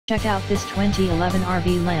Check out this 2011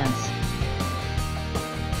 RV Lance.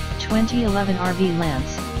 2011 RV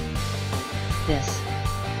Lance. This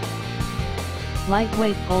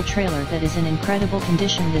lightweight pull trailer that is in incredible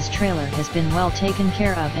condition. This trailer has been well taken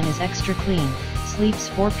care of and is extra clean. Sleeps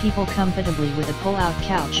 4 people comfortably with a pull-out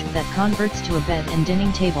couch that converts to a bed and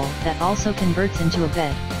dining table that also converts into a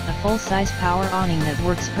bed, a full-size power awning that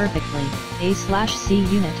works perfectly, A/C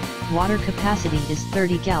unit, water capacity is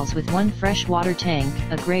 30 gallons with 1 fresh water tank,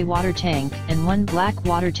 a gray water tank and 1 black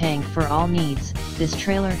water tank for all needs. This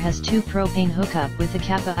trailer has 2 propane hookup with a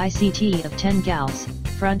Kappa ICT of 10 gallons,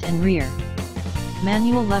 front and rear.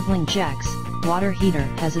 Manual leveling jacks, water heater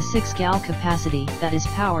has a 6 gallon capacity that is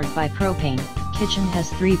powered by propane. Kitchen has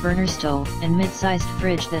 3 burner stove and mid-sized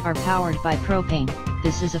fridge that are powered by propane.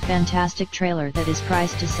 This is a fantastic trailer that is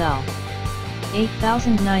priced to sell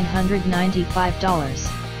 $8,995.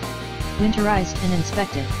 Winterized and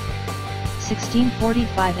Inspected.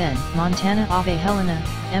 1645 N.Montana Ave Helena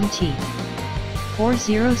MT.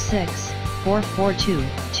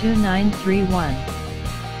 406-442-2931.